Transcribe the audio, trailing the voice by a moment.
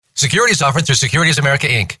Securities offered through Securities America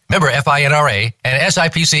Inc., member FINRA, and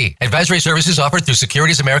SIPC. Advisory services offered through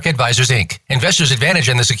Securities America Advisors Inc. Investors Advantage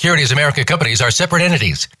and the Securities America companies are separate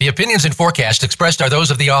entities. The opinions and forecasts expressed are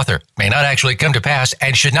those of the author, may not actually come to pass,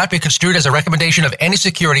 and should not be construed as a recommendation of any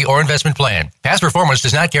security or investment plan. Past performance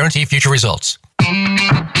does not guarantee future results.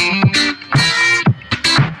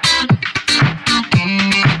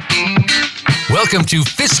 Welcome to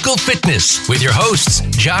Fiscal Fitness with your hosts,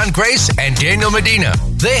 John Grace and Daniel Medina.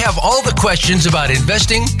 They have all the questions about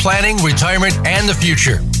investing, planning, retirement, and the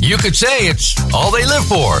future. You could say it's all they live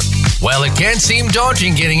for. While it can seem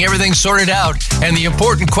daunting getting everything sorted out and the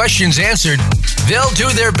important questions answered, they'll do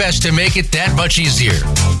their best to make it that much easier.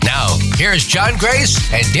 Now, here's John Grace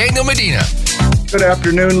and Daniel Medina. Good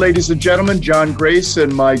afternoon, ladies and gentlemen. John Grace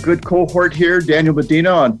and my good cohort here, Daniel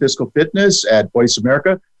Medina, on Fiscal Fitness at Voice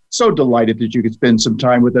America. So delighted that you could spend some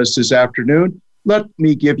time with us this afternoon. Let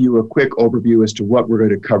me give you a quick overview as to what we're going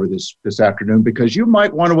to cover this afternoon, because you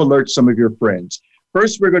might want to alert some of your friends.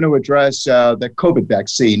 First, we're going to address the COVID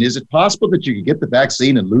vaccine. Is it possible that you could get the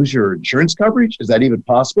vaccine and lose your insurance coverage? Is that even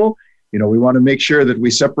possible? You know, we want to make sure that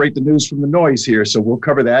we separate the news from the noise here, so we'll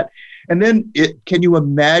cover that. And then can you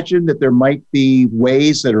imagine that there might be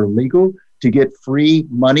ways that are legal to get free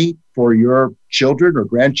money for your children or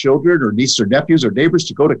grandchildren or nieces or nephews or neighbors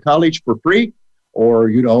to go to college for free? Or,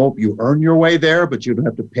 you know, you earn your way there, but you don't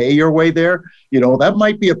have to pay your way there. You know, that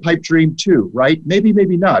might be a pipe dream too, right? Maybe,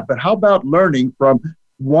 maybe not. But how about learning from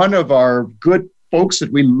one of our good folks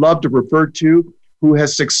that we love to refer to, who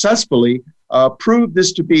has successfully proved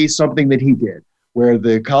this to be something that he did, where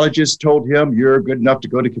the colleges told him, you're good enough to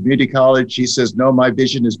go to community college. He says, no, my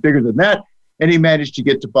vision is bigger than that. And he managed to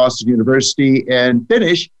get to Boston University and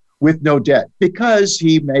finish with no debt because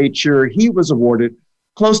he made sure he was awarded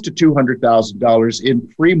close to $200,000 in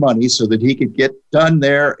free money so that he could get done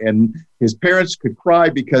there. And his parents could cry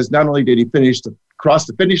because not only did he cross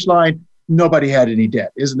the finish line, nobody had any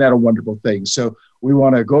debt. Isn't that a wonderful thing? So we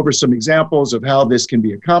want to go over some examples of how this can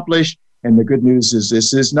be accomplished. And the good news is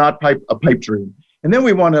this is not a pipe dream. And then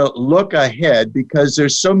we want to look ahead because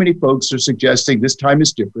there's so many folks are suggesting this time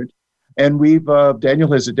is different. And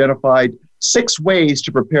Daniel has identified 6 ways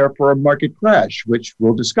to prepare for a market crash, which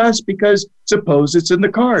we'll discuss because suppose it's in the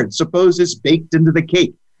cards, suppose it's baked into the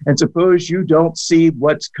cake, and suppose you don't see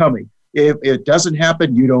what's coming. If it doesn't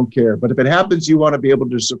happen, you don't care. But if it happens, you want to be able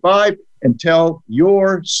to survive and tell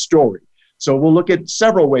your story. So we'll look at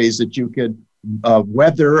several ways that you can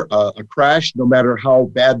weather a crash, no matter how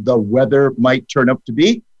bad the weather might turn up to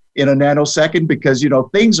be in a nanosecond, because, you know,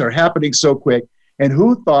 things are happening so quick. And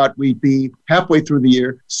who thought we'd be halfway through the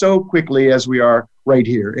year so quickly as we are right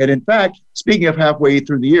here? And in fact, speaking of halfway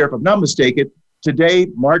through the year, if I'm not mistaken, today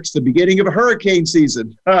marks the beginning of a hurricane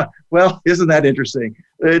season. Well, isn't that interesting?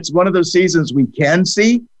 It's one of those seasons we can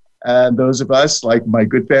see. And those of us, like my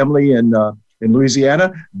good family in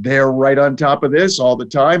Louisiana, they're right on top of this all the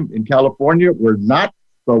time. In California, we're not,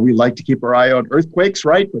 but we like to keep our eye on earthquakes,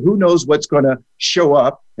 right? But who knows what's going to show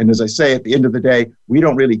up? And as I say, at the end of the day, we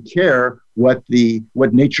don't really care what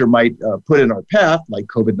nature might put in our path, like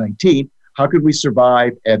COVID-19. How could we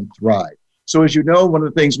survive and thrive? So as you know, one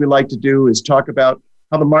of the things we like to do is talk about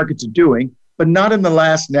how the markets are doing, but not in the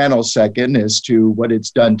last nanosecond as to what it's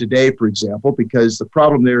done today, for example, because the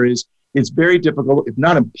problem there is it's very difficult, if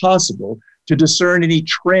not impossible, to discern any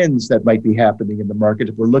trends that might be happening in the market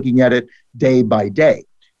if we're looking at it day by day.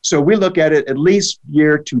 So we look at it at least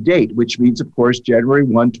year to date, which means, of course, January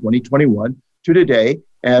 1, 2021 to today.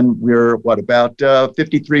 And we're, about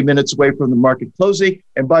 53 minutes away from the market closing.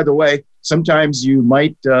 And by the way, sometimes you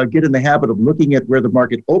might get in the habit of looking at where the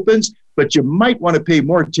market opens, but you might want to pay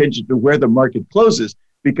more attention to where the market closes,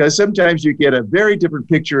 because sometimes you get a very different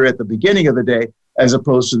picture at the beginning of the day as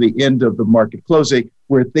opposed to the end of the market closing,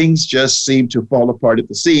 where things just seem to fall apart at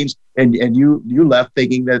the seams. And you left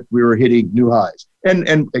thinking that we were hitting new highs.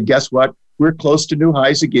 And guess what? We're close to new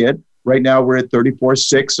highs again. Right now, we're at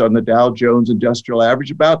 34.6 on the Dow Jones Industrial Average,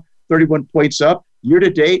 about 31 points up. Year to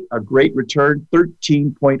date, a great return,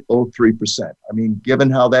 13.03%. I mean, given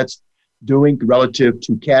how that's doing relative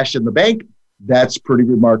to cash in the bank, that's pretty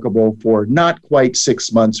remarkable for not quite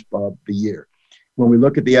 6 months of the year. When we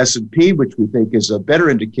look at the S&P, which we think is a better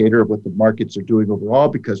indicator of what the markets are doing overall,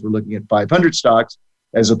 because we're looking at 500 stocks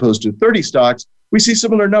as opposed to 30 stocks, we see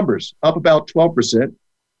similar numbers, up about 12%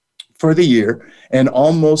 for the year and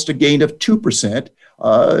almost a gain of 2%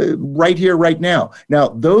 right here, right now. Now,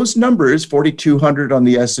 those numbers, 4,200 on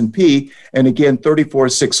the S&P and again,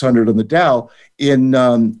 34,600 on the Dow, in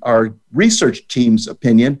our research team's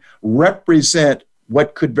opinion, represent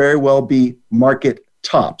what could very well be market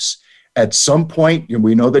tops. At some point,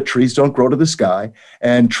 we know that trees don't grow to the sky,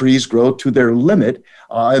 and trees grow to their limit,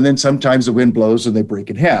 and then sometimes the wind blows and they break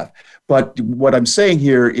in half. But what I'm saying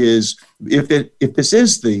here is, if this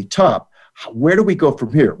is the top, where do we go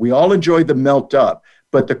from here? We all enjoy the melt up,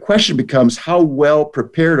 but the question becomes, how well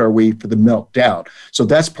prepared are we for the meltdown? So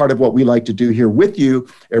that's part of what we like to do here with you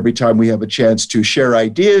every time we have a chance to share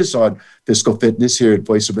ideas on fiscal fitness here at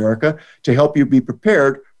Voice America, to help you be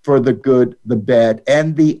prepared for the good, the bad,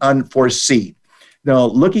 and the unforeseen. Now,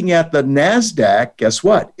 looking at the NASDAQ, guess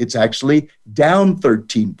what? It's actually down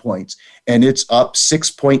 13 points, and it's up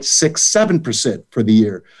 6.67% for the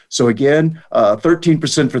year. So again,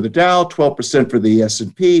 13% for the Dow, 12% for the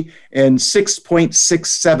S&P, and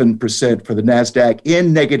 6.67% for the NASDAQ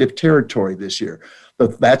in negative territory this year.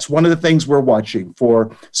 But that's one of the things we're watching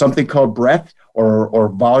for, something called breadth or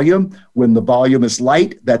volume. When the volume is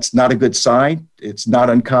light, that's not a good sign. It's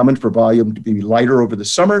not uncommon for volume to be lighter over the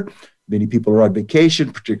summer. Many people are on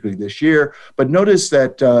vacation, particularly this year. But notice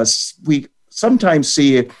that we sometimes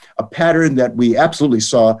see a pattern that we absolutely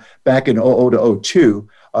saw back in 00 to 02,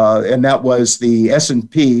 and that was the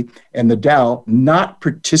S&P and the Dow not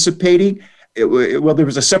participating. Well, there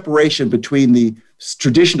was a separation between the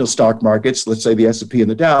traditional stock markets, let's say the S&P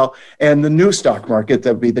and the Dow, and the new stock market,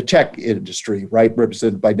 that would be the tech industry, right,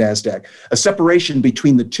 represented by NASDAQ. A separation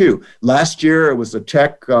between the two. Last year, it was the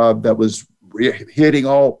tech that was hitting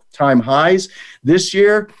all-time highs. This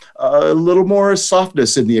year, a little more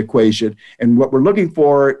softness in the equation. And what we're looking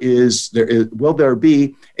for is, will there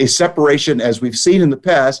be a separation, as we've seen in the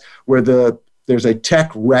past, where there's a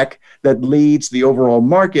tech wreck that leads the overall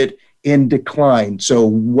market in decline. So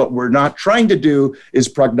what we're not trying to do is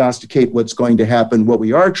prognosticate what's going to happen. What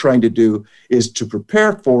we are trying to do is to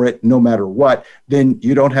prepare for it no matter what. Then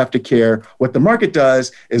you don't have to care what the market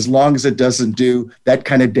does, as long as it doesn't do that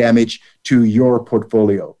kind of damage to your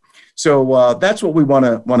portfolio. So that's what we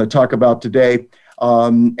want to talk about today.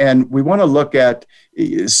 And we want to look at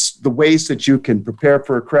the ways that you can prepare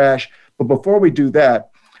for a crash. But before we do that,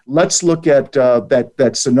 let's look at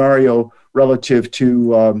that scenario relative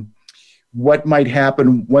to what might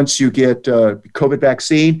happen once you get COVID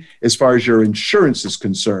vaccine as far as your insurance is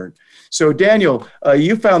concerned. So Daniel,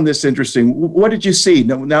 you found this interesting. What did you see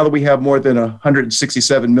now that we have more than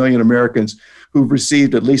 167 million Americans who've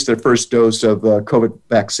received at least their first dose of COVID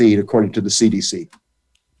vaccine, according to the CDC?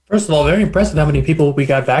 First of all, very impressive how many people we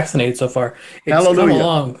got vaccinated so far.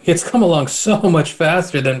 Hallelujah. It's come along so much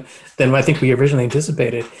faster than I think we originally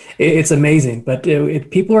anticipated. It's amazing, but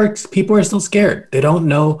people are still scared. They don't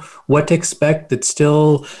know what to expect. It's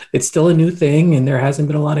still a new thing, and there hasn't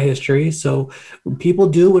been a lot of history. So people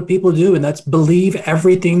do what people do, and that's believe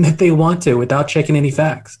everything that they want to without checking any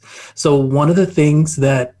facts. So one of the things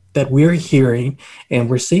that we're hearing and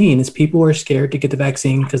we're seeing is people are scared to get the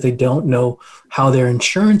vaccine because they don't know how their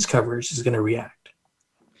insurance coverage is going to react.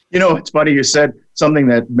 You know, it's funny you said something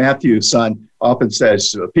that Matthew's son often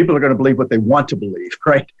says. People are going to believe what they want to believe,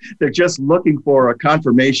 right? They're just looking for a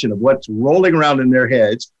confirmation of what's rolling around in their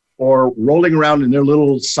heads or rolling around in their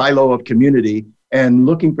little silo of community, and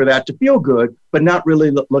looking for that to feel good, but not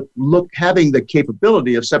really having the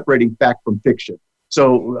capability of separating fact from fiction.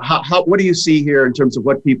 So what do you see here in terms of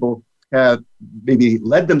what people have maybe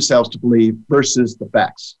led themselves to believe versus the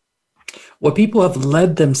facts? What people have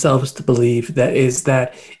led themselves to believe is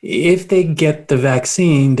that if they get the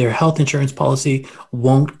vaccine, their health insurance policy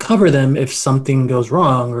won't cover them if something goes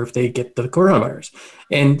wrong or if they get the coronavirus.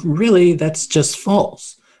 And really, that's just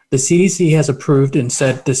false. The CDC has approved and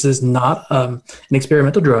said this is not an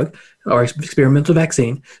experimental drug or experimental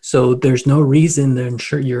vaccine. So there's no reason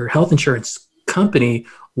your health insurance company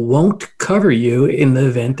won't cover you in the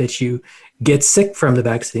event that you get sick from the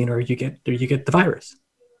vaccine or you get the virus.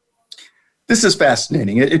 This is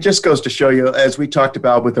fascinating. It just goes to show you, as we talked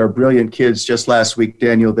about with our brilliant kids just last week,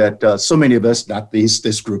 Daniel, that so many of us, not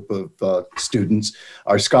this group of students,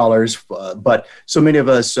 are scholars, but so many of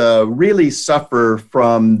us really suffer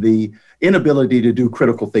from the inability to do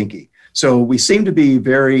critical thinking. So we seem to be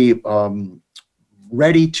very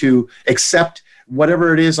ready to accept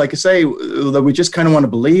whatever it is, like I say, that we just kind of want to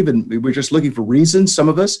believe, and we're just looking for reasons, some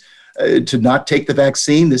of us, to not take the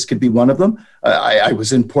vaccine. This could be one of them. I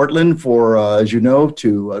was in Portland for, as you know,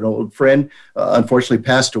 to an old friend, unfortunately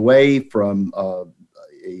passed away from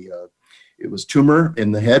it was tumor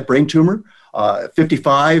in the head, brain tumor.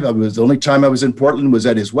 55, the only time I was in Portland was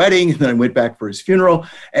at his wedding, and then I went back for his funeral.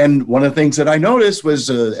 And one of the things that I noticed was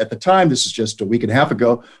at the time, this is just a week and a half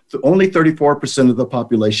ago, only 34% of the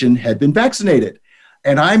population had been vaccinated.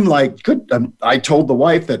 And I'm like, good. I told the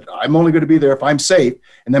wife that I'm only going to be there if I'm safe.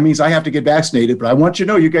 And that means I have to get vaccinated. But I want you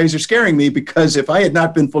to know you guys are scaring me, because if I had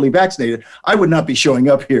not been fully vaccinated, I would not be showing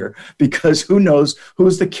up here, because who knows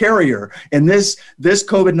who's the carrier. And this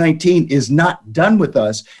COVID-19 is not done with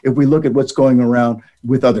us if we look at what's going around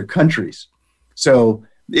with other countries. So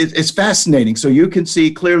it's fascinating. So you can see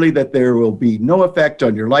clearly that there will be no effect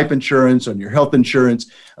on your life insurance, on your health insurance.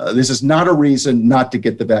 This is not a reason not to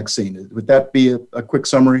get the vaccine. Would that be a quick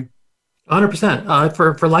summary?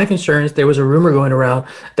 100%. For life insurance, there was a rumor going around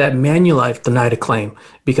that Manulife denied a claim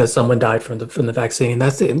because someone died from the vaccine.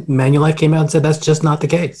 That's it. Manulife came out and said that's just not the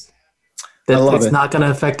case. That it's not going to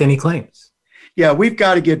affect any claims. Yeah, we've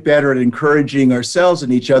got to get better at encouraging ourselves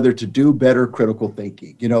and each other to do better critical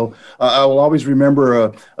thinking. You know, I will always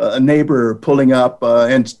remember a neighbor pulling up,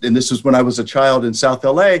 and this was when I was a child in South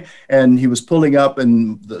LA, and he was pulling up,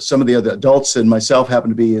 and some of the other adults and myself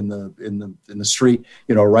happened to be in the street,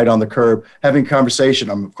 you know, right on the curb, having a conversation.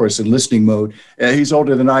 I'm of course in listening mode. He's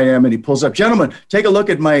older than I am, and he pulls up, "Gentlemen, take a look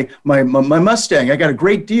at my Mustang. I got a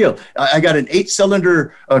great deal. I got an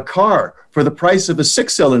 8-cylinder car for the price of a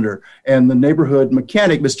 6-cylinder. And the neighborhood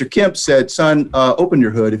mechanic, Mr. Kemp, said, "Son, open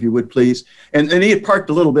your hood, if you would, please." And he had parked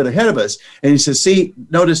a little bit ahead of us. And he says, "See,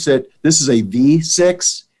 notice that this is a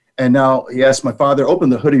V6. And now he asked my father,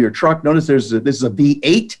 open the hood of your truck. Notice this is a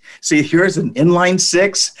V8. See, here's an inline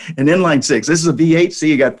six. This is a V8.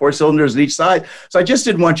 See, you got 4 cylinders on each side. So I just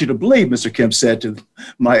didn't want you to believe," Mr. Kemp said to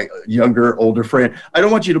my older friend, "I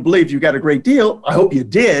don't want you to believe you got a great deal. I hope you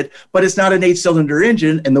did, but it's not an 8-cylinder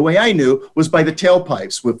engine." And the way I knew was by the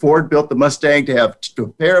tailpipes. When Ford built the Mustang to have a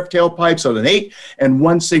pair of tailpipes on an 8 and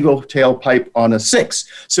one single tailpipe on a 6.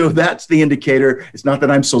 So that's the indicator. It's not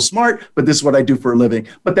that I'm so smart, but this is what I do for a living.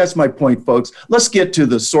 But that's my point, folks. Let's get to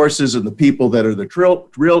the sources and the people that are the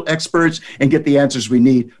real experts and get the answers we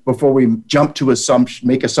need before we jump to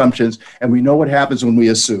make assumptions, and we know what happens when we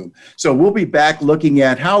assume. So we'll be back looking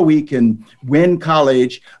at how we can win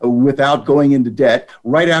college without going into debt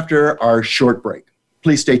right after our short break.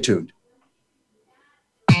 Please stay tuned.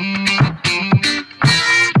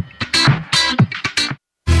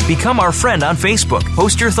 Become our friend on Facebook.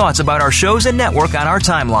 Post your thoughts about our shows and network on our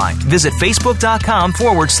timeline. Visit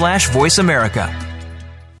Facebook.com/Voice America.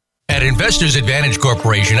 At Investors Advantage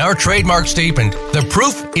Corporation, our trademark statement, "The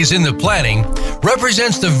proof is in the planning,"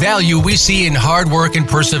 represents the value we see in hard work and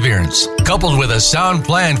perseverance, coupled with a sound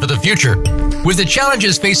plan for the future. With the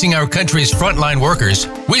challenges facing our country's frontline workers,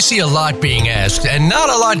 we see a lot being asked and not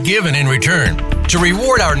a lot given in return. To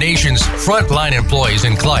reward our nation's frontline employees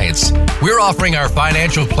and clients, we're offering our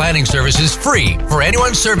financial planning services free for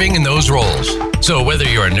anyone serving in those roles. So whether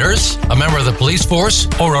you're a nurse, a member of the police force,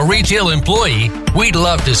 or a retail employee, we'd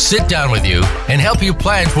love to sit down with you and help you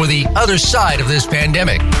plan for the other side of this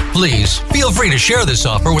pandemic. Please feel free to share this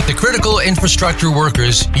offer with the critical infrastructure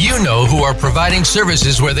workers you know who are providing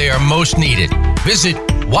services where they are most needed. Visit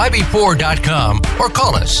ybpoor.com or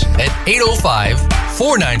call us at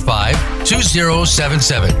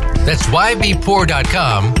 805-495-2077. That's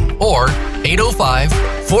ybpoor.com or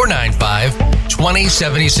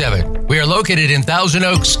 805-495-2077. We are located in Thousand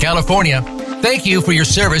Oaks, California. Thank you for your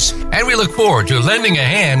service, and we look forward to lending a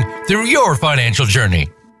hand through your financial journey.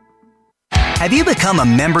 Have you become a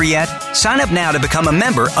member yet? Sign up now to become a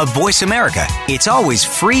member of Voice America. It's always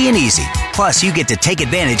free and easy. Plus, you get to take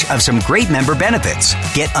advantage of some great member benefits.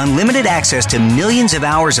 Get unlimited access to millions of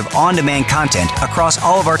hours of on-demand content across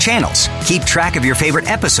all of our channels. Keep track of your favorite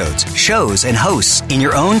episodes, shows, and hosts in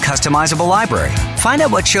your own customizable library. Find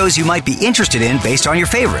out what shows you might be interested in based on your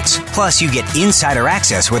favorites. Plus, you get insider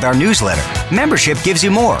access with our newsletter. Membership gives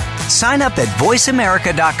you more. Sign up at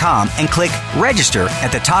voiceamerica.com and click register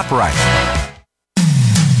at the top right.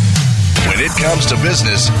 When it comes to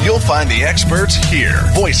business, you'll find the experts here.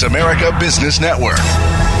 Voice America Business Network.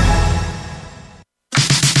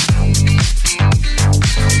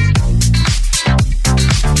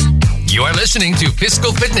 You are listening to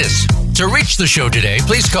Fiscal Fitness. To reach the show today,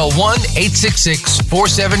 please call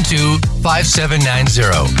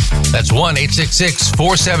 1-866-472-5790. That's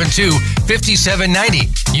 1-866-472-5790.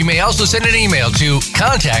 You may also send an email to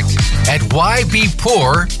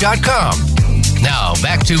contact@ybpoor.com. Now,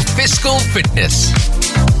 back to Fiscal Fitness.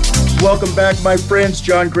 Welcome back, my friends.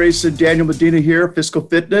 John Grace and Daniel Medina here, Fiscal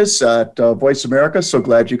Fitness at Voice America. So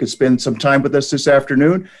glad you could spend some time with us this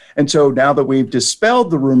afternoon. And so now that we've dispelled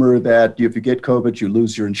the rumor that if you get COVID, you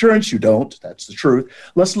lose your insurance, you don't. That's the truth.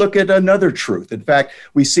 Let's look at another truth. In fact,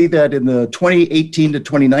 we see that in the 2018 to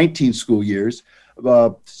 2019 school years,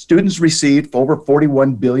 students received over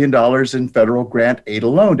 $41 billion in federal grant aid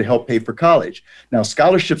alone to help pay for college. Now,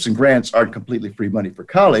 scholarships and grants aren't completely free money for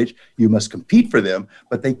college. You must compete for them,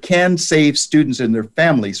 but they can save students and their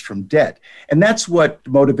families from debt. And that's what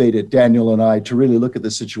motivated Daniel and I to really look at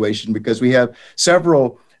the situation, because we have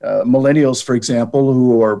several millennials, for example,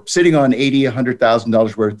 who are sitting on $80,000,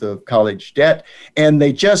 $100,000 worth of college debt, and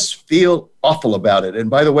they just feel awful about it. And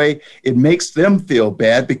by the way, it makes them feel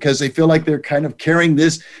bad because they feel like they're kind of carrying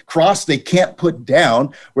this cross they can't put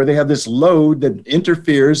down, where they have this load that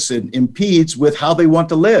interferes and impedes with how they want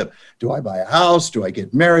to live. Do I buy a house? Do I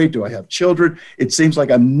get married? Do I have children? It seems like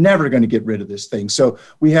I'm never going to get rid of this thing. So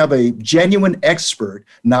we have a genuine expert,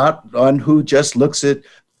 not one who just looks at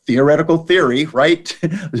theoretical theory, right?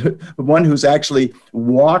 One who's actually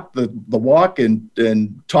walked the walk and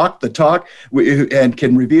talked the talk, and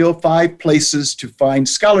can reveal 5 places to find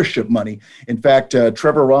scholarship money. In fact,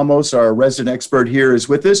 Trevor Ramos, our resident expert here, is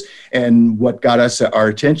with us. And what got us our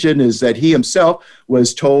attention is that he himself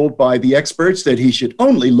was told by the experts that he should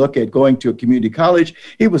only look at going to a community college.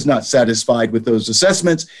 He was not satisfied with those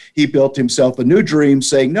assessments. He built himself a new dream,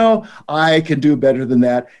 saying, no, I can do better than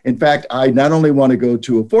that. In fact, I not only want to go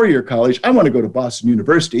to a 4-year college, I want to go to Boston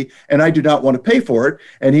University, and I do not want to pay for it.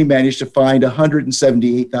 And he managed to find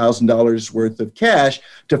 $178,000 worth of cash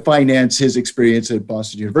to finance his experience at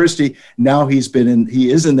Boston University. Now he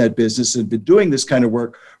is in that business and been doing this kind of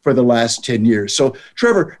work for the last 10 years. So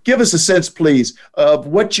Trevor, give us a sense, please, of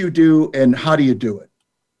what you do and how do you do it?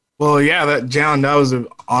 Well, yeah, John, that was an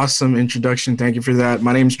awesome introduction. Thank you for that.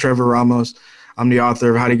 My name is Trevor Ramos. I'm the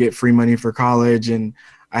author of How to Get Free Money for College, and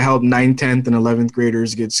I help 9th, 10th, and 11th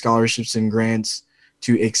graders get scholarships and grants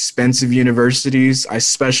to expensive universities. I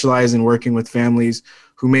specialize in working with families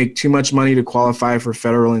who make too much money to qualify for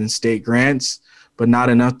federal and state grants, but not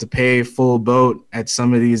enough to pay full boat at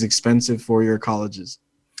some of these expensive 4-year colleges.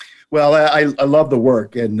 Well, I love the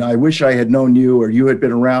work, and I wish I had known you, or you had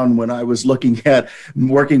been around when I was looking at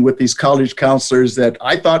working with these college counselors that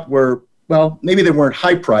I thought were, well, maybe they weren't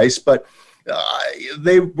high priced, but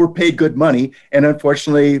they were paid good money. And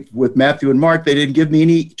unfortunately, with Matthew and Mark, they didn't give me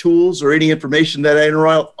any tools or any information that I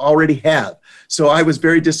already have. So I was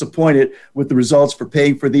very disappointed with the results for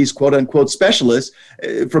paying for these quote unquote specialists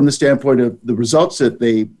from the standpoint of the results that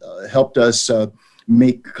they helped us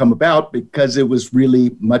make come about, because it was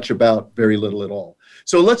really much about very little at all.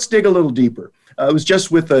 So let's dig a little deeper. I was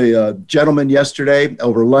just with a gentleman yesterday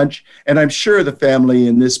over lunch, and I'm sure the family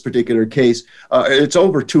in this particular case, it's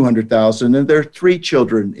over $200,000, and there are 3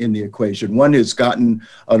 children in the equation. One has gotten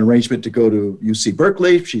an arrangement to go to UC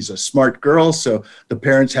Berkeley. She's a smart girl, so the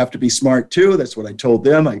parents have to be smart too. That's what I told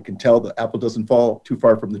them. I can tell the apple doesn't fall too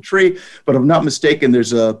far from the tree. But if I'm not mistaken,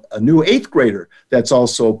 there's a new 8th grader that's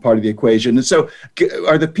also part of the equation. And so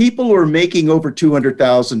are the people who are making over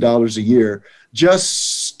 $200,000 a year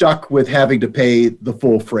just stuck with having to pay the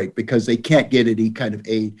full freight because they can't get any kind of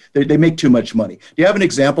aid? They make too much money. Do you have an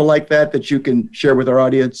example like that you can share with our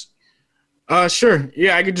audience? Sure.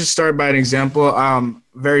 Yeah, I could just start by an example.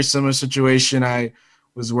 Very similar situation. I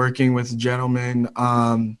was working with a gentleman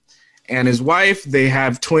and his wife. They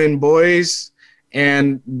have twin boys,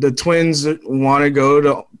 and the twins want to go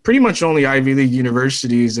to pretty much only Ivy League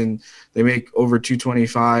universities, and they make over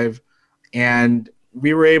 $225,000. And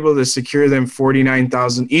we were able to secure them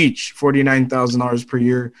 $49,000 each, $49,000 per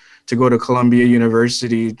year to go to Columbia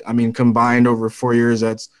University. I mean, combined over 4 years,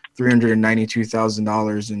 that's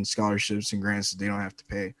 $392,000 in scholarships and grants that they don't have to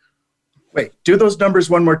pay. Wait, do those numbers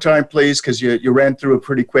one more time, please, because you ran through it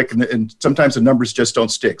pretty quick, and sometimes the numbers just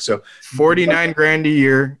don't stick. So $49,000 a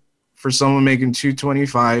year for someone making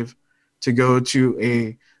 $225,000 to go to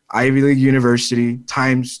a Ivy League university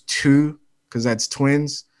times 2, because that's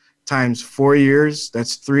twins, times 4 years,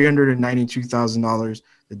 that's $392,000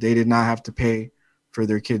 that they did not have to pay for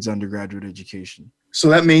their kids' undergraduate education. So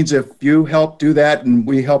that means if you help do that, and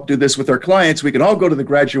we help do this with our clients, we can all go to the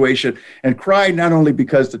graduation and cry, not only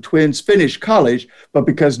because the twins finished college, but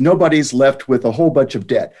because nobody's left with a whole bunch of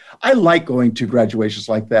debt. I like going to graduations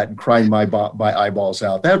like that and crying my eyeballs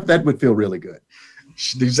out. That would feel really good.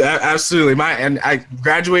 Absolutely.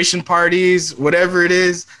 Graduation parties, whatever it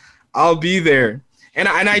is, I'll be there. And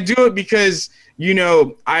I do it because,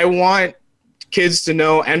 I want kids to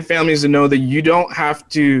know and families to know that you don't have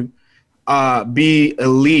to be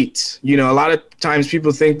elite. A lot of times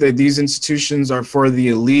people think that these institutions are for the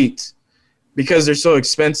elite because they're so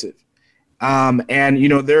expensive. And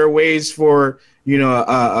there are ways for,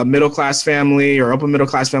 a middle-class family or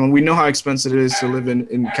upper-middle-class family. We know how expensive it is to live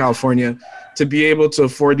in California, to be able to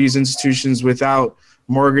afford these institutions without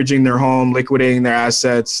mortgaging their home, liquidating their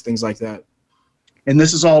assets, things like that. And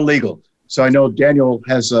this is all legal. So I know Daniel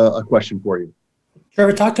has a question for you.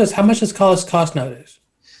 Trevor, talk to us. How much does college cost nowadays?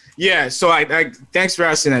 Yeah, so I thanks for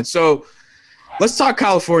asking that. So let's talk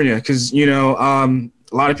California because, a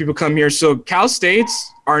lot of people come here. So Cal States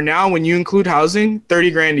are now, when you include housing,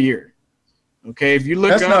 $30,000 a year. Okay, if you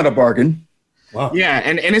look That's not a bargain. Wow. Yeah,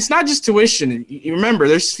 and it's not just tuition. You remember,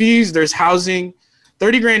 there's fees, there's housing,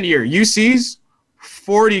 $30,000 a year. UC's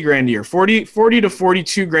 $40,000 a year, 40 to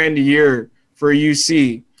 $42,000 a year for a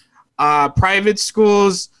UC. Private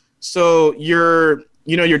schools, so your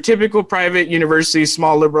typical private university,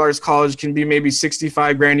 small liberal arts college can be maybe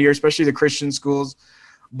 $65,000 a year, especially the Christian schools.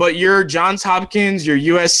 But your Johns Hopkins, your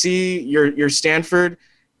USC, your Stanford,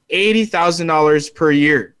 $80,000 per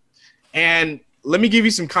year. And let me give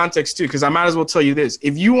you some context too, because I might as well tell you this.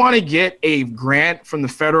 If you want to get a grant from the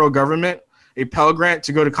federal government, a Pell Grant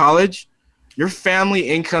to go to college, your family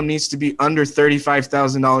income needs to be under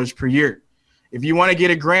 $35,000 per year. If you want to get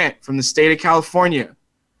a grant from the state of California,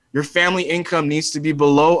 your family income needs to be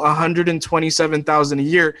below $127,000 a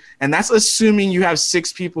year, and that's assuming you have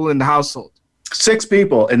 6 people in the household. 6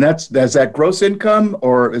 people, and that's that gross income,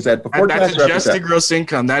 or is that before tax? That's adjusted gross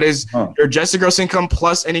income. That is your adjusted gross income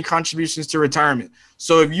plus any contributions to retirement.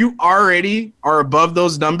 So if you already are above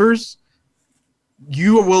those numbers,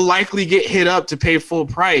 you will likely get hit up to pay full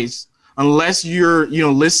price unless you're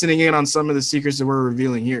listening in on some of the secrets that we're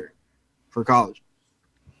revealing here for college.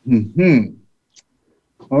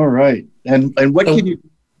 All right, and what can you?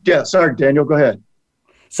 Yeah, sorry, Daniel, go ahead.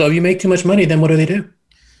 So if you make too much money, then what do they do?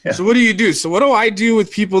 Yeah. So what do you do? So what do I do with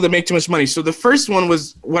people that make too much money? So the first one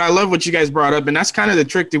was what I love what you guys brought up, and that's kind of the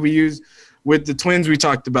trick that we use with the twins we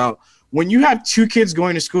talked about. When you have 2 kids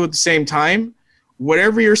going to school at the same time,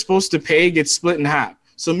 whatever you're supposed to pay gets split in half.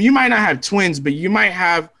 So you might not have twins, but you might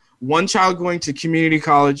have one child going to community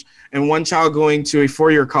college and one child going to a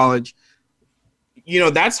 4-year college.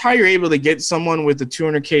 That's how you're able to get someone with a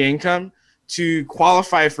 $200K income to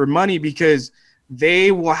qualify for money, because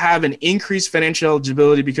they will have an increased financial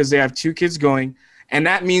eligibility because they have 2 kids going. And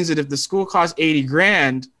that means that if the school costs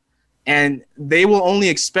 $80,000 and they will only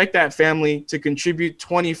expect that family to contribute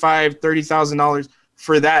 $25,000, $30,000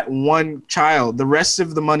 for that one child, the rest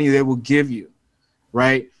of the money they will give you,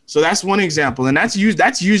 right? So that's one example. And that's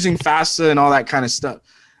using FAFSA and all that kind of stuff.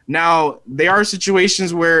 Now, there are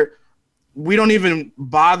situations where we don't even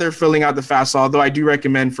bother filling out the FAFSA, although I do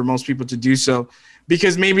recommend for most people to do so,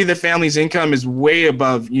 because maybe the family's income is way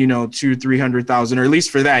above, $200,000-$300,000, or at least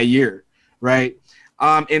for that year, right?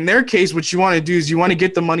 In their case, what you want to do is you want to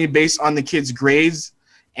get the money based on the kids' grades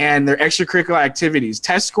and their extracurricular activities.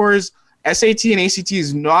 Test scores, SAT and ACT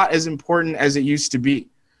is not as important as it used to be.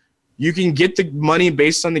 You can get the money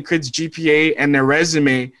based on the kids' GPA and their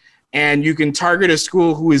resume, and you can target a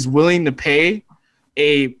school who is willing to pay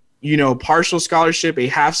a partial scholarship, a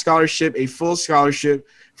half scholarship, a full scholarship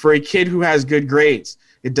for a kid who has good grades.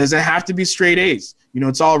 It doesn't have to be straight A's.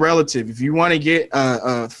 It's all relative. If you want to get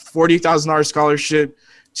a $40,000 scholarship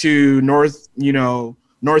to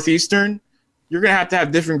Northeastern, you're going to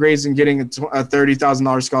have different grades than getting a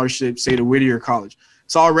 $30,000 scholarship, say, to Whittier College.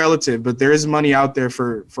 It's all relative, but there is money out there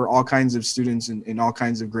for all kinds of students in all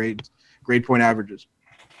kinds of grade point averages.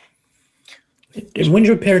 And when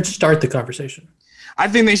should parents start the conversation? I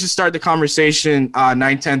think they should start the conversation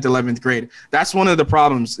 9th, 10th, 11th grade. That's one of the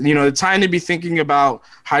problems. The time to be thinking about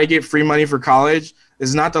how to get free money for college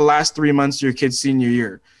is not the last 3 months of your kid's senior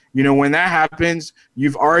year. When that happens,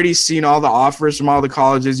 you've already seen all the offers from all the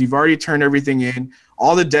colleges. You've already turned everything in.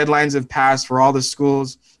 All the deadlines have passed for all the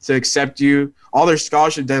schools to accept you. All their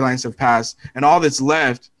scholarship deadlines have passed. And all that's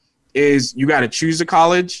left is you got to choose a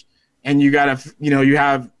college, and you got to, you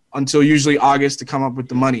have until usually August to come up with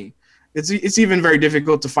the money. It's even very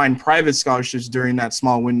difficult to find private scholarships during that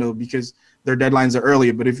small window because their deadlines are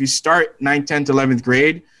earlier. But if you start 9th, 10th, 11th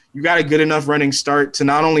grade, you got a good enough running start to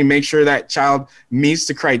not only make sure that child meets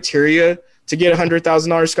the criteria to get a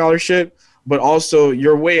 $100,000 scholarship, but also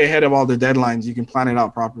you're way ahead of all the deadlines. You can plan it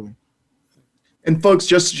out properly. And folks,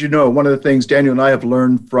 just as you know, one of the things Daniel and I have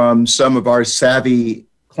learned from some of our savvy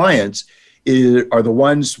clients are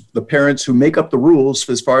the parents who make up the rules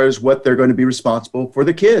as far as what they're going to be responsible for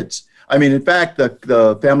the kids. I mean, in fact,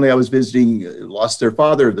 the family I was visiting lost their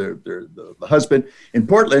father, the husband in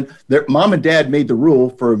Portland. Their mom and dad made the rule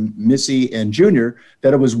for Missy and Junior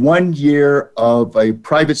that it was 1 year of a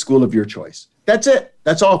private school of your choice. That's it.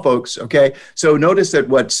 That's all, folks. Okay. So notice that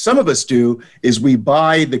what some of us do is we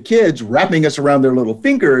buy the kids, wrapping us around their little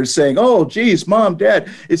fingers, saying, oh, geez, mom, dad,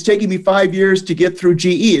 it's taking me 5 years to get through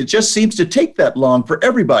GE. It just seems to take that long for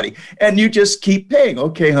everybody. And you just keep paying.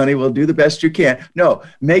 Okay, honey, we'll do the best you can. No,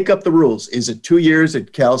 make up the rules. Is it 2 years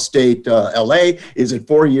at Cal State LA? Is it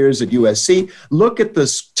 4 years at USC? Look at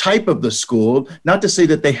the type of the school, not to say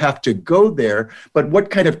that they have to go there, but what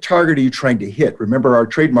kind of target are you trying to hit? Remember, our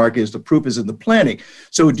trademark is the proof is in the planning.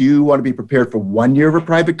 So do you want to be prepared for 1 year of a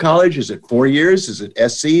private college? Is it 4 years? Is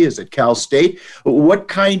it SC? Is it Cal State? What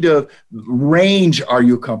kind of range are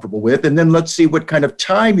you comfortable with? And then let's see what kind of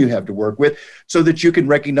time you have to work with so that you can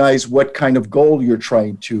recognize what kind of goal you're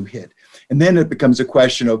trying to hit. And then it becomes a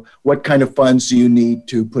question of what kind of funds do you need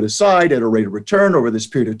to put aside at a rate of return over this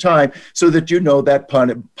period of time so that you know that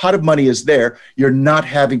pot of money is there. You're not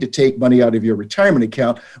having to take money out of your retirement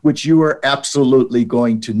account, which you are absolutely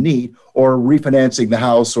going to need, or refinancing the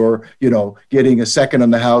house, or, getting a second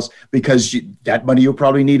on the house, because that money you'll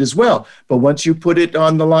probably need as well. But once you put it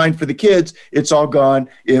on the line for the kids, it's all gone.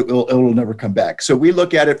 It will never come back. So we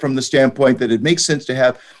look at it from the standpoint that it makes sense to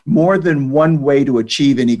have more than one way to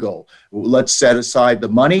achieve any goal. Let's set aside the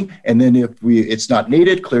money, and then if it's not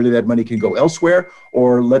needed, clearly that money can go elsewhere.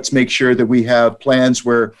 Or let's make sure that we have plans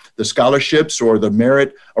where the scholarships or the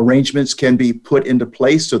merit arrangements can be put into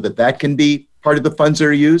place so that that can be part of the funds that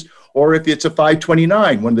are used. Or if it's a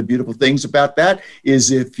 529, one of the beautiful things about that is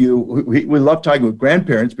we love talking with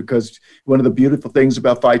grandparents, because one of the beautiful things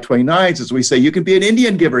about 529s is we say, you can be an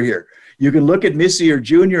Indian giver here. You can look at Missy or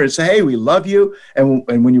Junior and say, hey, we love you. And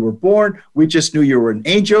when you were born, we just knew you were an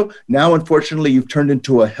angel. Now, unfortunately, you've turned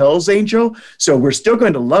into a Hell's Angel. So we're still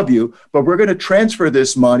going to love you, but we're going to transfer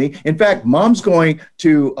this money. In fact, mom's going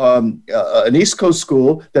to an East Coast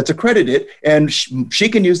school that's accredited, and she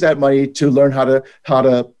can use that money to learn how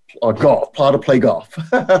to play golf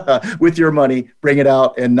with your money, bring it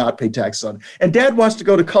out and not pay taxes on it. And dad wants to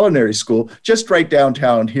go to culinary school just right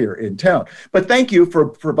downtown here in town. But thank you for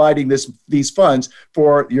providing these funds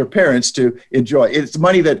for your parents to enjoy. It's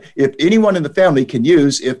money that if anyone in the family can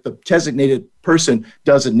use, if the designated person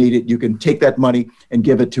doesn't need it, you can take that money and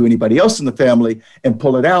give it to anybody else in the family and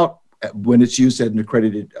pull it out when it's used at an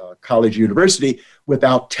accredited college or university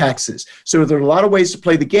without taxes. So there are a lot of ways to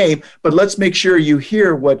play the game, but let's make sure you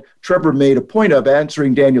hear what Trevor made a point of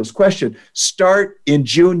answering Daniel's question. Start in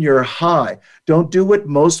junior high. Don't do what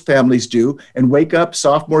most families do and wake up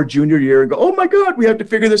sophomore, junior year and go, oh my God, we have to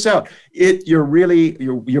figure this out.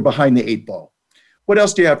 You're behind the 8 ball. What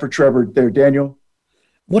else do you have for Trevor there, Daniel?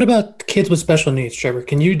 What about kids with special needs, Trevor?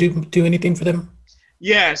 Can you do anything for them?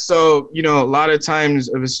 Yeah, so, a lot of times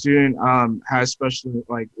if a student has special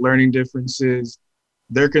learning differences,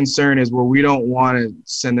 their concern is, well, we don't want to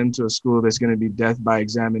send them to a school that's going to be death by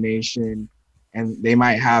examination, and they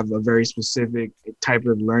might have a very specific type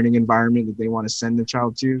of learning environment that they want to send the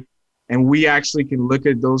child to. And we actually can look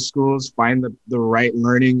at those schools, find the right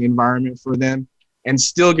learning environment for them, and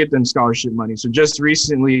still get them scholarship money. So just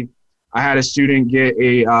recently, I had a student get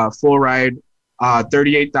a full ride,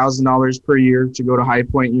 $38,000 per year to go to High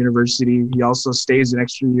Point University. He also stays an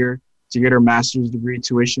extra year to get her master's degree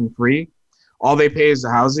tuition free. All they pay is the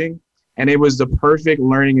housing, and it was the perfect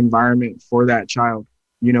learning environment for that child.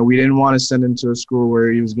 We didn't want to send him to a school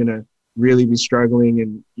where he was going to really be struggling,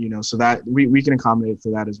 and so that we can accommodate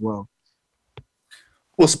for that as well.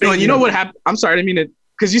 Well, speaking what happened? I'm sorry, I didn't mean it,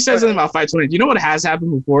 because you said something about 520. You know what has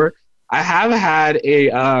happened before? I have had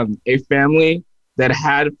a family that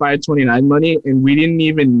had 529 money, and we didn't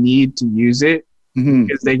even need to use it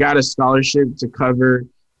because they got a scholarship to cover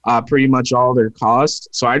pretty much all their costs.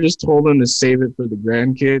 So I just told them to save it for the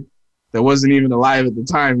grandkid that wasn't even alive at the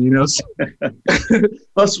time,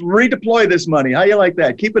 Let's redeploy this money. How you like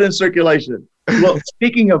that? Keep it in circulation. Well,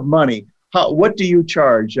 speaking of money, what do you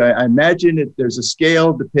charge? I imagine there's a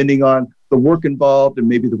scale depending on the work involved, and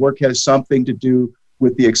maybe the work has something to do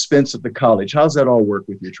with the expense of the college. How's that all work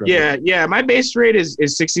with you, Trevor? Yeah. My base rate is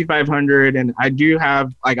 $6,500, and I do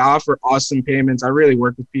have I offer awesome payments. I really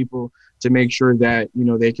work with people to make sure that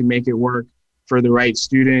they can make it work for the right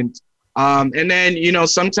student. And then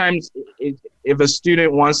sometimes if a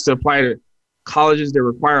student wants to apply to colleges that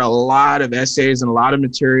require a lot of essays and a lot of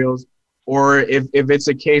materials, or if it's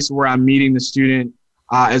a case where I'm meeting the student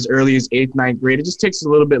as early as 8th, 9th grade, it just takes a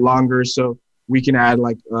little bit longer. So we can add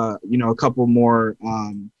a couple more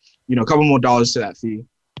dollars to that fee.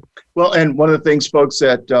 Well, and one of the things, folks,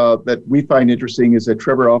 that we find interesting is that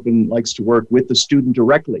Trevor often likes to work with the student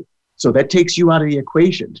directly. So that takes you out of the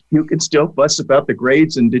equation. You can still fuss about the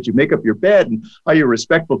grades and did you make up your bed and are you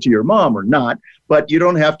respectful to your mom or not, but you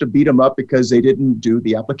don't have to beat them up because they didn't do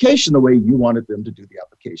the application the way you wanted them to do the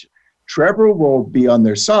application. Trevor will be on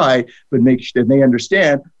their side, but make sure they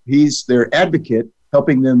understand he's their advocate,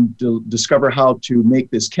 helping them to discover how to make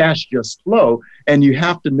this cash just flow. And you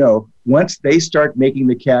have to know, once they start making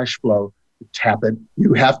the cash flow happen,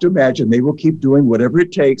 you have to imagine they will keep doing whatever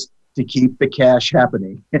it takes to keep the cash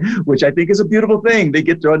happening, which I think is a beautiful thing. They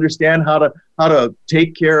get to understand how to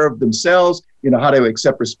take care of themselves, how to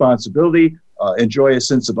accept responsibility, enjoy a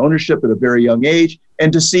sense of ownership at a very young age,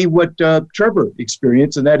 and to see what Trevor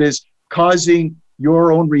experienced, and that is causing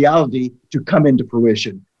your own reality to come into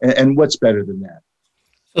fruition. And what's better than that?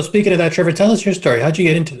 So speaking of that, Trevor, tell us your story. How'd you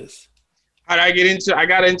get into this? I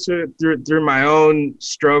got into it through my own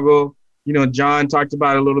struggle. John talked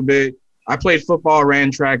about it a little bit. I played football,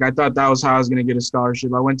 ran track. I thought that was how I was going to get a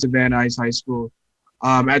scholarship. I went to Van Nuys High School.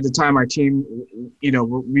 At the time, our team,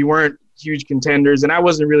 we weren't huge contenders, and I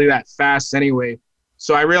wasn't really that fast anyway.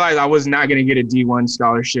 So I realized I was not going to get a D1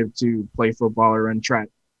 scholarship to play football or run track.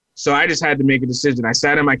 So I just had to make a decision. I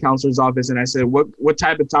sat in my counselor's office and I said, what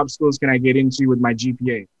type of top schools can I get into with my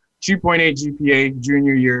GPA? 2.8 GPA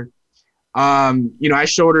junior year. I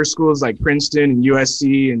showed her schools like Princeton and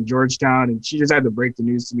USC and Georgetown, and she just had to break the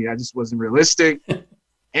news to me. I just wasn't realistic.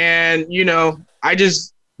 And, I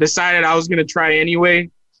just decided I was going to try anyway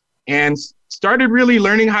and started really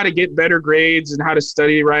learning how to get better grades and how to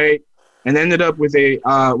study right, and ended up with a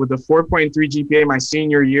 4.3 GPA my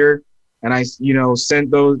senior year. And I,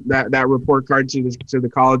 sent that report card to the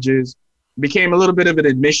colleges, became a little bit of an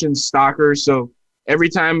admissions stalker. So every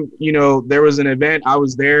time, there was an event, I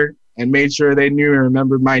was there and made sure they knew and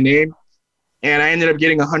remembered my name. And I ended up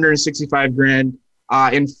getting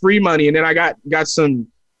 $165,000 in free money. And then I got some,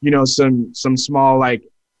 some small like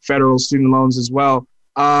federal student loans as well,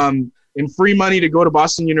 in free money to go to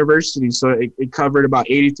Boston University. So it covered about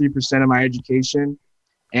 83% of my education,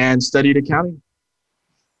 and studied accounting.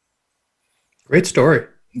 Great story.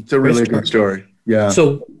 It's a really good story. Yeah.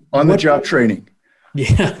 So on the job training.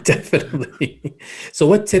 Yeah, definitely. So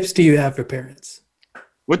what tips do you have for parents?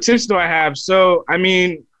 What tips do I have? So,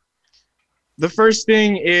 the first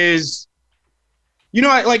thing is,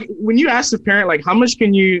 like when you ask a parent, like, how much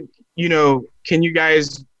can you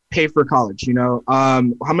guys pay for college? How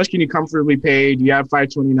much can you comfortably pay? Do you have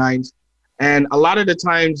 529s? And a lot of the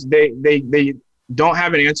times they don't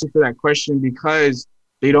have an answer for that question because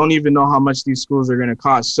they don't even know how much these schools are going to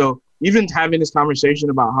cost. So even having this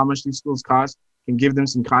conversation about how much these schools cost can give them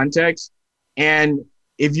some context. And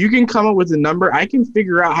if you can come up with a number, I can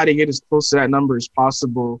figure out how to get as close to that number as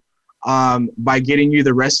possible by getting you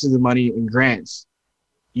the rest of the money in grants.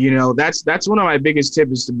 That's one of my biggest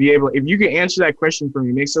tips, is to be able, if you can answer that question for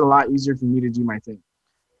me, it makes it a lot easier for me to do my thing.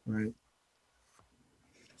 Right.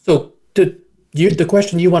 So the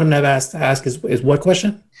question you want them to ask is what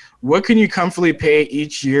question? What can you comfortably pay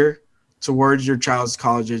each year towards your child's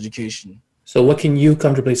college education? So what can you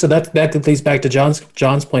comfortably? So that leads back to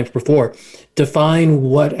John's point before. Define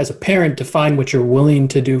what what you're willing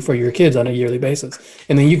to do for your kids on a yearly basis,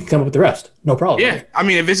 and then you can come up with the rest. No problem. Yeah,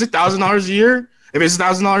 if it's $1,000 a year, if it's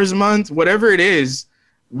 $1,000 a month, whatever it is,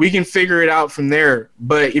 we can figure it out from there.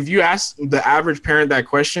 But if you ask the average parent that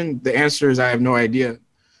question, the answer is I have no idea.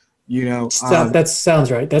 That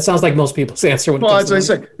sounds right. That sounds like most people's answer. Well, as I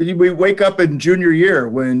say, we wake up in junior year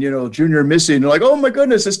when, junior missing, like, oh my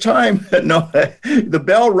goodness, it's time. No, the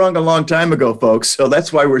bell rung a long time ago, folks. So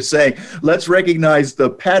that's why we're saying, let's recognize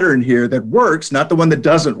the pattern here that works, not the one that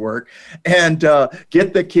doesn't work, and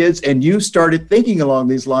get the kids. And you started thinking along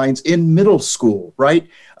these lines in middle school, right?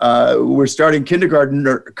 We're starting kindergarten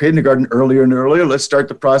earlier and earlier. Let's start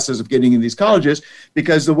the process of getting in these colleges,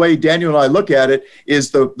 because the way Daniel and I look at it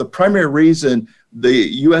is the primary reason the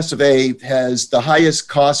US of A has the highest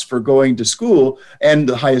costs for going to school and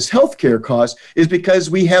the highest healthcare costs is because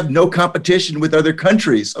we have no competition with other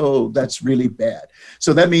countries. Oh, that's really bad.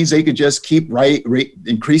 So that means they could just keep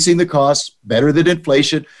increasing the costs better than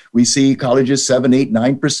inflation. We see colleges 7, 8,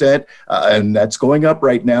 9%, and that's going up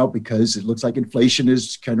right now because it looks like inflation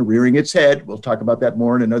is kind of rearing its head. We'll talk about that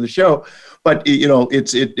more in another show. But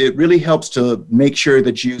it really helps to make sure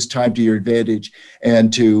that you use time to your advantage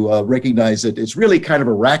and to recognize that it's really kind of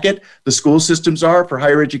a racket, the school systems are for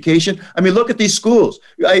higher education. I mean, look at these schools.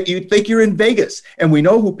 You think you're in Vegas, and we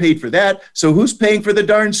know who paid for that. So who's paying for the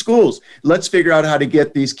darn schools? Let's figure out how to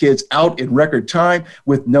get these kids out in record time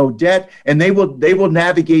with no debt, and they will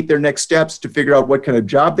navigate their next steps to figure out what kind of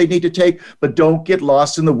job they need to take, but don't get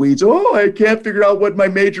lost in the weeds. Oh, I can't figure out what my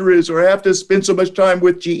major is, or I have to spend so much time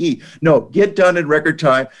with GE. No, get done in record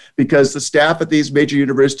time, because the staff at these major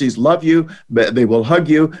universities love you. They will hug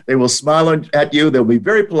you. They will smile at you. They'll be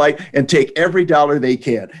very polite and take every dollar they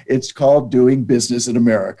can. It's called doing business in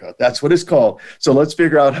America. That's what it's called. So let's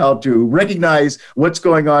figure out how to recognize what's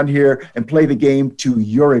going on here and play the game to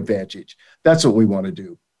your advantage. That's what we want to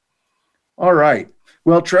do. All right.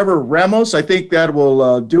 Well, Trevor Ramos, I think that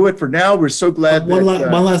will do it for now. We're so glad. One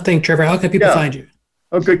last thing, Trevor. How can people find you?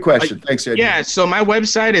 Oh, good question. Thanks, Ed. Yeah, so my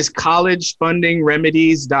website is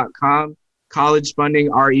collegefundingremedies.com. College Funding,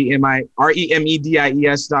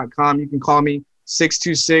 REMEDIES.com. You can call me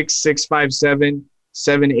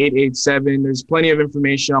 626-657-7887. There's plenty of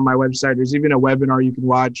information on my website. There's even a webinar you can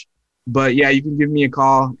watch. But yeah, you can give me a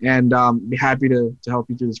call, and be happy to help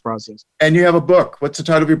you through this process. And you have a book. What's the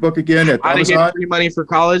title of your book again? At How Amazon? to Get Free Money for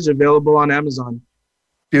College, available on Amazon.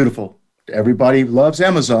 Beautiful. Everybody loves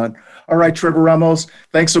Amazon. All right, Trevor Ramos,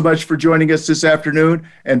 thanks so much for joining us this afternoon.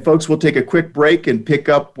 And folks, we'll take a quick break and pick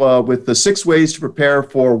up with the 6 ways to prepare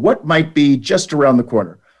for what might be just around the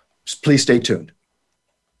corner. Please stay tuned.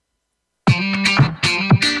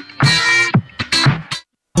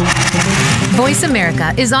 Voice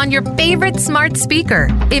America is on your favorite smart speaker.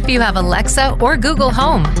 If you have Alexa or Google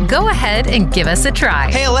Home, go ahead and give us a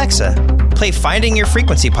try. Hey, Alexa, play Finding Your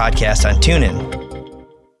Frequency podcast on TuneIn.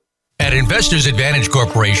 At Investors Advantage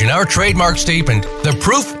Corporation, our trademark statement, "The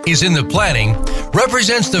proof is in the planning,"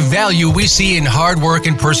 represents the value we see in hard work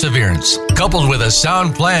and perseverance, coupled with a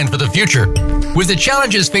sound plan for the future. With the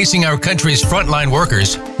challenges facing our country's frontline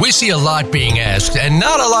workers, we see a lot being asked and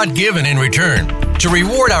not a lot given in return. To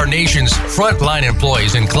reward our nation's frontline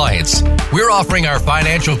employees and clients, we're offering our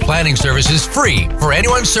financial planning services free for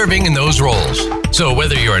anyone serving in those roles. So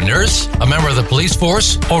whether you're a nurse, a member of the police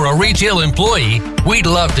force, or a retail employee, we'd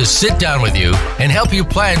love to sit down with you and help you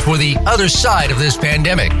plan for the other side of this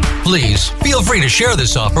pandemic. Please feel free to share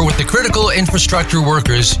this offer with the critical infrastructure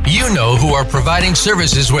workers you know who are providing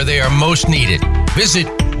services where they are most needed. Visit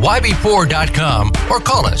ybpoor.com or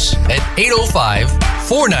call us at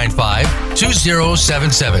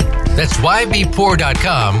 805-495-2077. That's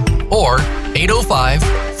ybpoor.com or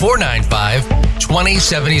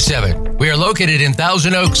 805-495-2077. We are located in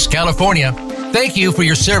Thousand Oaks, California. Thank you for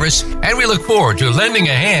your service, and we look forward to lending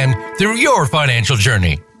a hand through your financial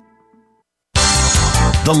journey.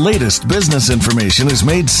 The latest business information is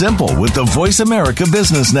made simple with the Voice America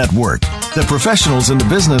Business Network. The professionals in the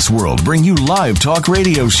business world bring you live talk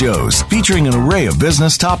radio shows featuring an array of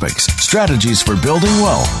business topics, strategies for building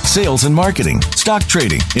wealth, sales and marketing, stock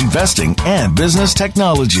trading, investing, and business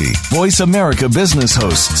technology. Voice America Business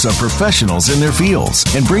hosts are professionals in their fields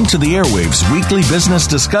and bring to the airwaves weekly business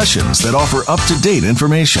discussions that offer up-to-date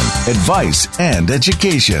information, advice, and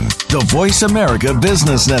education. The Voice America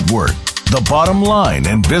Business Network. The bottom line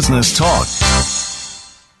in business talk.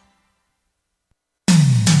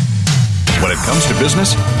 When it comes to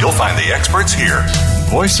business, you'll find the experts here.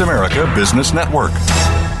 Voice America Business Network.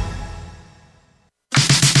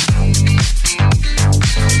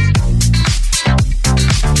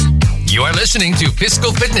 You are listening to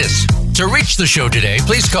Fiscal Fitness. To reach the show today,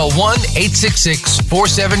 please call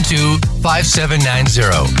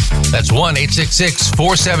 1-866-472-5790. That's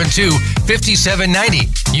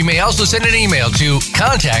 1-866-472-5790. You may also send an email to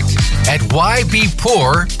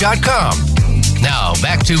contact@ybpoor.com. Now,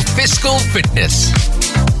 back to Fiscal Fitness.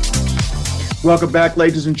 Welcome back,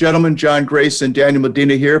 ladies and gentlemen. John Grace and Daniel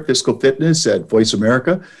Medina here, Fiscal Fitness at Voice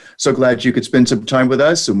America. So glad you could spend some time with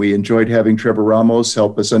us, and we enjoyed having Trevor Ramos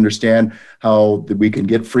help us understand how we can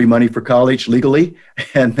get free money for college legally,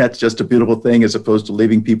 and that's just a beautiful thing as opposed to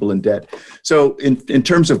leaving people in debt. So in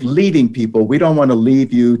terms of leading people, we don't want to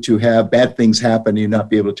leave you to have bad things happen and you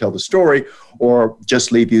not be able to tell the story, or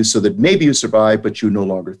just leave you so that maybe you survive, but you no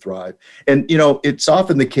longer thrive. And, you know, it's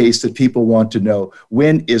often the case that people want to know,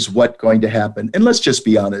 when is what going to happen? And let's just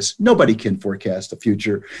be honest, nobody can forecast the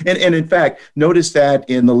future. And in fact, notice that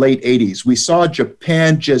in the late 80s, we saw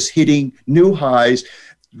Japan just hitting new highs,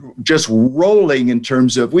 just rolling in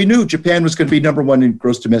terms of, we knew Japan was going to be number one in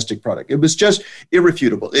gross domestic product. It was just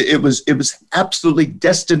irrefutable. It was absolutely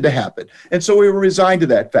destined to happen. And so we were resigned to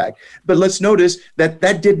that fact. But let's notice that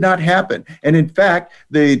that did not happen. And in fact,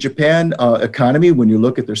 the Japan economy, when you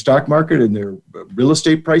look at their stock market and their real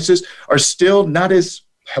estate prices, are still not as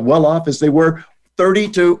well off as they were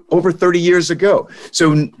over 30 years ago.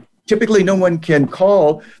 So typically no one can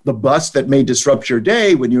call the bus that may disrupt your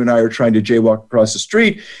day when you and I are trying to jaywalk across the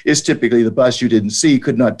street is typically the bus you didn't see,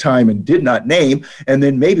 could not time, and did not name. And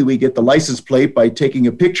then maybe we get the license plate by taking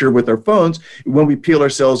a picture with our phones when we peel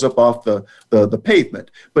ourselves up off the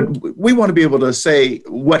pavement. But we want to be able to say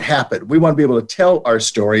what happened. We want to be able to tell our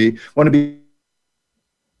story,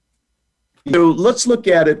 So let's look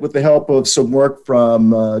at it with the help of some work from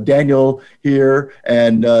Daniel here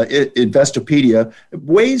and Investopedia,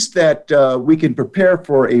 ways that we can prepare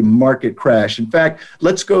for a market crash. In fact,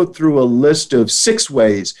 let's go through a list of 6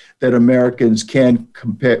 ways that Americans can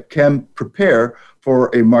prepare for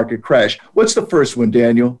a market crash. What's the first one,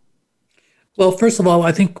 Daniel? Well, first of all,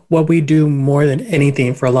 I think what we do more than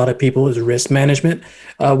anything for a lot of people is risk management.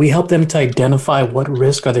 We help them to identify what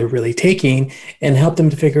risk are they really taking and help them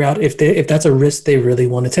to figure out if that's a risk they really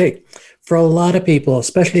want to take. For a lot of people,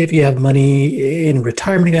 especially if you have money in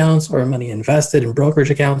retirement accounts or money invested in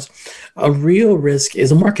brokerage accounts, a real risk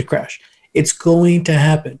is a market crash. It's going to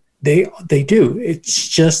happen. They do. It's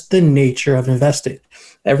just the nature of investing.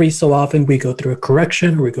 Every so often we go through a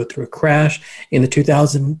correction or we go through a crash. In the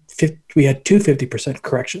 2015, we had 250%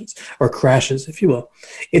 corrections or crashes, if you will.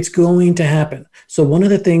 It's going to happen. So one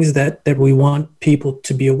of the things that we want people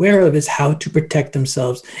to be aware of is how to protect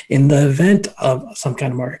themselves in the event of some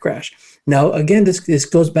kind of market crash. Now, again, this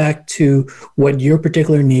goes back to what your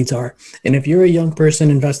particular needs are. And if you're a young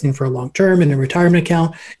person investing for a long term in a retirement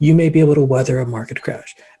account, you may be able to weather a market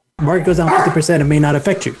crash. Market goes down 50%, it may not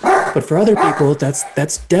affect you. But for other people,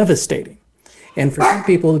 that's devastating. And for some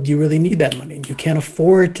people, you really need that money. You can't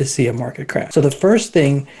afford to see a market crash. So the first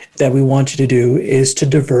thing that we want you to do is to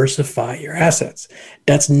diversify your assets.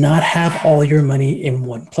 That's not have all your money in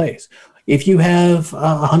one place. If you have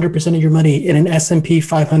 100% of your money in an S&P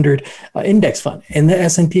 500 index fund and the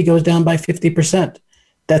S&P goes down by 50%,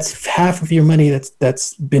 that's half of your money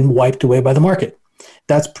that's been wiped away by the market.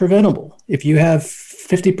 That's preventable. If you have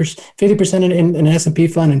 50% in an S&P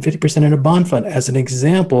fund and 50% in a bond fund, as an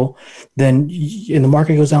example, then the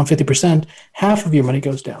market goes down 50%, half of your money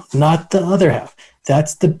goes down, not the other half.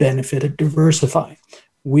 That's the benefit of diversifying.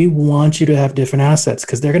 We want you to have different assets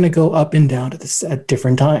because they're going to go up and down at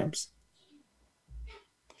different times.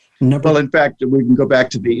 Well, in fact, we can go back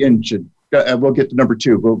to the engine. We'll get to number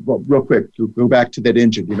 2. Real quick, we'll go back to that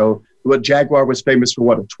engine. You know, what Jaguar was famous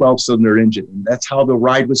for, a 12-cylinder engine. And that's how the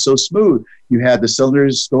ride was so smooth. You had the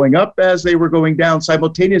cylinders going up as they were going down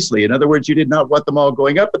simultaneously. In other words, you did not want them all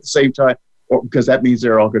going up at the same time, because that means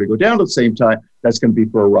they're all going to go down at the same time. That's going to be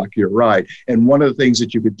for a rockier ride. And one of the things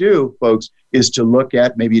that you could do, folks, is to look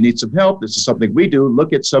at, maybe you need some help. This is something we do.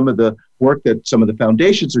 Look at some of the work that some of the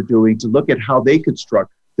foundations are doing to look at how they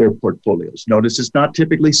construct their portfolios. Notice it's not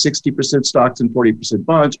typically 60% stocks and 40%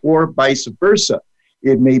 bonds, or vice versa.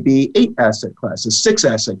 It may be 8 asset classes, 6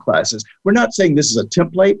 asset classes. We're not saying this is a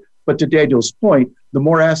template, but to Daniel's point, the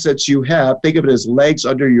more assets you have, think of it as legs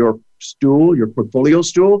under your stool, your portfolio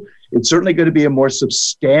stool. It's certainly going to be a more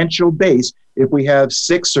substantial base if we have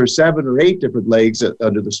 6 or 7 or 8 different legs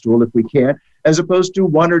under the stool, if we can, as opposed to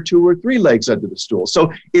 1 or 2 or 3 legs under the stool.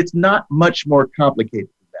 So it's not much more complicated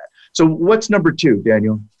than that. So what's number 2,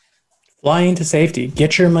 Daniel? Fly into safety.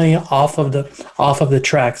 Get your money off of the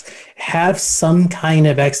tracks. Have some kind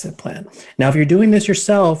of exit plan. Now, if you're doing this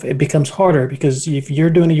yourself, it becomes harder because if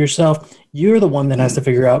you're doing it yourself, you're the one that has to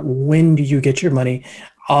figure out when do you get your money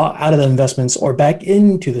out of the investments or back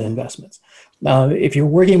into the investments. If you're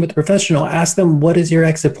working with a professional, ask them, what is your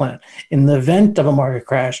exit plan? In the event of a market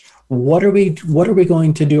crash, what are we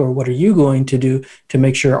going to do, or what are you going to do to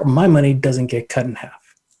make sure my money doesn't get cut in half?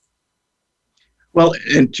 Well,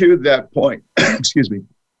 and to that point, excuse me,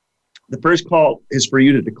 the first call is for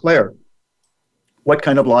you to declare what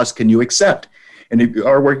kind of loss can you accept. And if you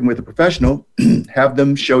are working with a professional, have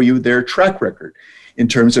them show you their track record in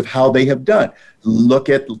terms of how they have done. Look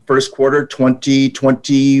at first quarter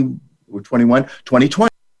 2020.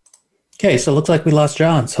 Okay, so it looks like we lost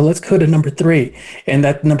John. So let's go to number 3. And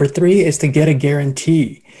that number 3 is to get a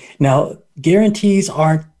guarantee. Now, guarantees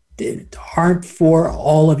aren't for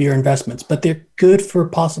all of your investments, but they're good for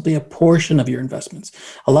possibly a portion of your investments.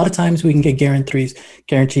 A lot of times we can get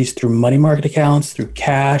guarantees through money market accounts, through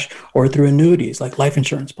cash, or through annuities like life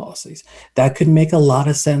insurance policies. That could make a lot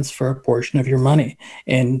of sense for a portion of your money.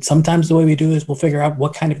 And sometimes the way we do is we'll figure out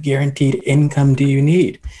what kind of guaranteed income do you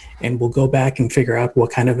need. And we'll go back and figure out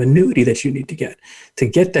what kind of annuity that you need to get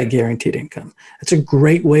that guaranteed income. That's a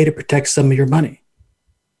great way to protect some of your money.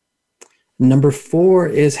 Number 4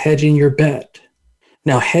 is hedging your bet.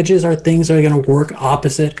 Now, hedges are things that are going to work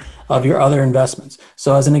opposite of your other investments.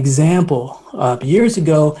 So as an example, years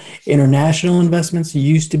ago, international investments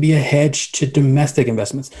used to be a hedge to domestic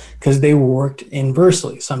investments because they worked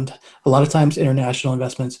inversely. A lot of times international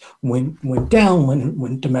investments went down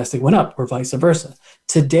when domestic went up, or vice versa.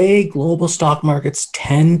 Today, global stock markets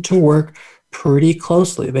tend to work pretty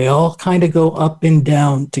closely. They all kind of go up and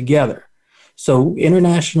down together. So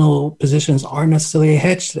international positions aren't necessarily a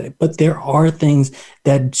hedge today, but there are things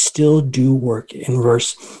that still do work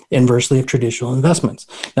inversely of traditional investments.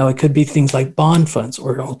 Now, it could be things like bond funds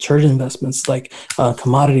or alternative investments like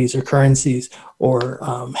commodities or currencies, or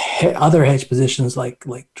other hedge positions like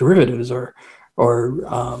derivatives or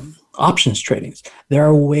options tradings. There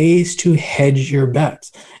are ways to hedge your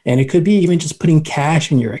bets, and it could be even just putting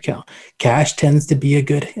cash in your account. Cash tends to be a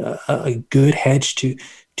good hedge to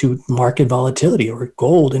market volatility, or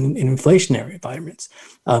gold in inflationary environments.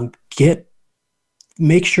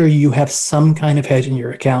 Make sure you have some kind of hedge in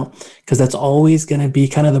your account, because that's always going to be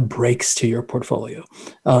kind of the brakes to your portfolio.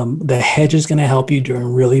 The hedge is going to help you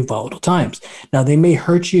during really volatile times. Now, they may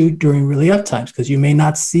hurt you during really up times because you may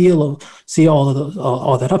not see all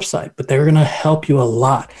that upside, but they're going to help you a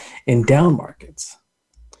lot in down markets.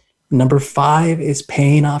 Number 5 is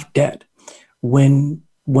paying off debt.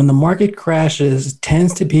 When the market crashes, it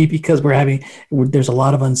tends to be because there's a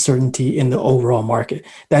lot of uncertainty in the overall market.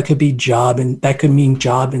 That could be that could mean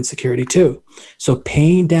job insecurity too. So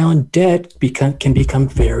paying down debt can become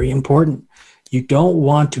very important. You don't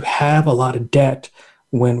want to have a lot of debt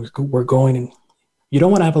when we're going in. You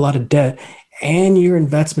don't want to have a lot of debt and your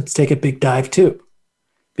investments take a big dive too.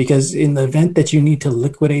 Because in the event that you need to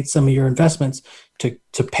liquidate some of your investments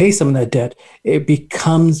to pay some of that debt, it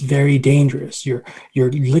becomes very dangerous. You're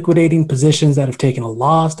liquidating positions that have taken a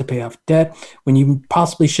loss to pay off debt when you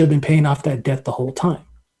possibly should have been paying off that debt the whole time.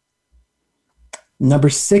 Number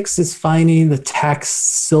 6 is finding the tax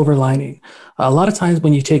silver lining. A lot of times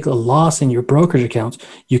when you take a loss in your brokerage accounts,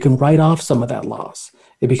 you can write off some of that loss.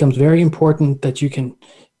 It becomes very important that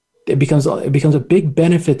it becomes a big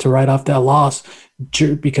benefit to write off that loss,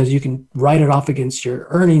 because you can write it off against your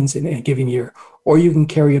earnings in a given year, or you can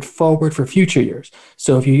carry it forward for future years.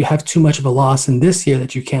 So if you have too much of a loss in this year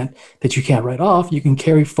that you can't write off, you can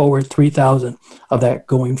carry forward 3,000 of that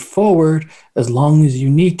going forward as long as you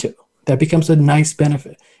need to. That becomes a nice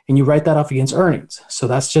benefit, and you write that off against earnings. So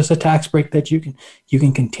that's just a tax break that you can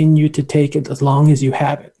continue to take it as long as you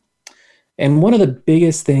have it. And one of the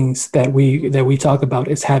biggest things that we talk about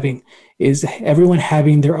is everyone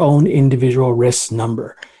having their own individual risk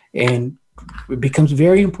number. And it becomes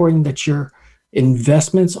very important that your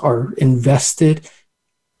investments are invested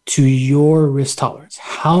to your risk tolerance.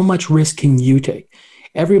 How much risk can you take?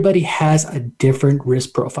 Everybody has a different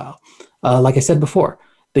risk profile. Like I said before,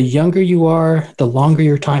 the younger you are, the longer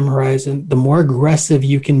your time horizon, the more aggressive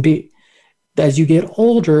you can be. As you get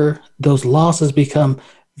older, those losses become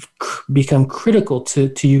critical to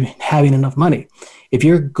you having enough money. If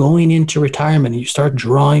you're going into retirement and you start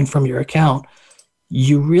drawing from your account,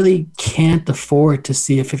 you really can't afford to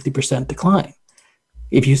see a 50% decline.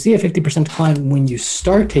 If you see a 50% decline when you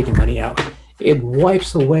start taking money out, it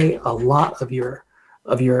wipes away a lot of your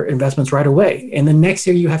investments right away. And the next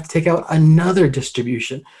year you have to take out another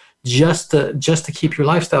distribution just to keep your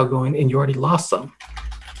lifestyle going, and you already lost some.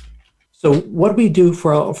 So what we do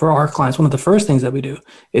for our clients, one of the first things that we do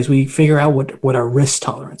is we figure out what our risk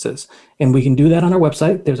tolerance is. And we can do that on our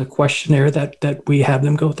website. There's a questionnaire that we have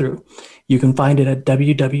them go through. You can find it at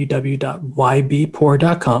www.ybpoor.com.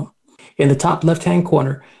 In the top left-hand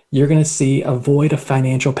corner, you're going to see avoid a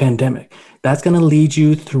financial pandemic. That's going to lead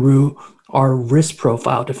you through our risk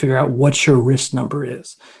profile to figure out what your risk number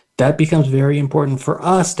is. That becomes very important for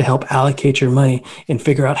us to help allocate your money and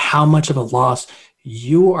figure out how much of a loss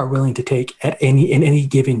you are willing to take in any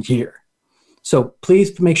given year. So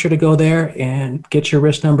please make sure to go there and get your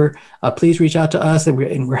risk number. Please reach out to us, and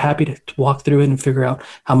we're happy to walk through it and figure out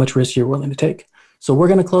how much risk you're willing to take. So we're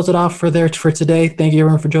going to close it off for today. Thank you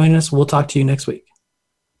everyone for joining us. We'll talk to you next week.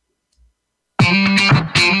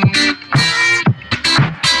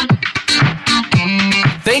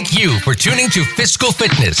 Thank you for tuning to Fiscal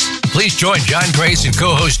Fitness. Please join John Grace and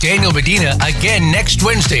co-host Daniel Medina again next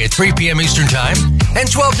Wednesday at 3 p.m. Eastern Time and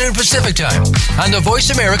 12 noon Pacific Time on the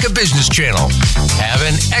Voice America Business Channel. Have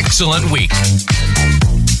an excellent week.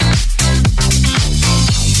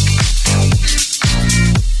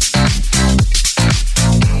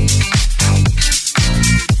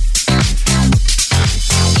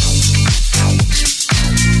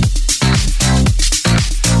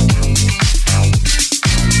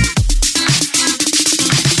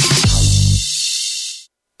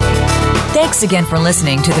 Thanks again for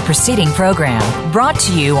listening to the preceding program, brought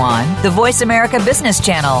to you on the Voice America Business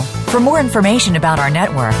Channel. For more information about our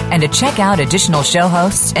network and to check out additional show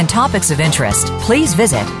hosts and topics of interest, please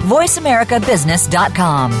visit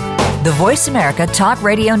voiceamericabusiness.com. The Voice America Talk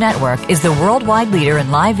Radio Network is the worldwide leader in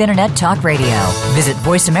live Internet talk radio. Visit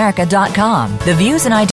voiceamerica.com. The views and ideas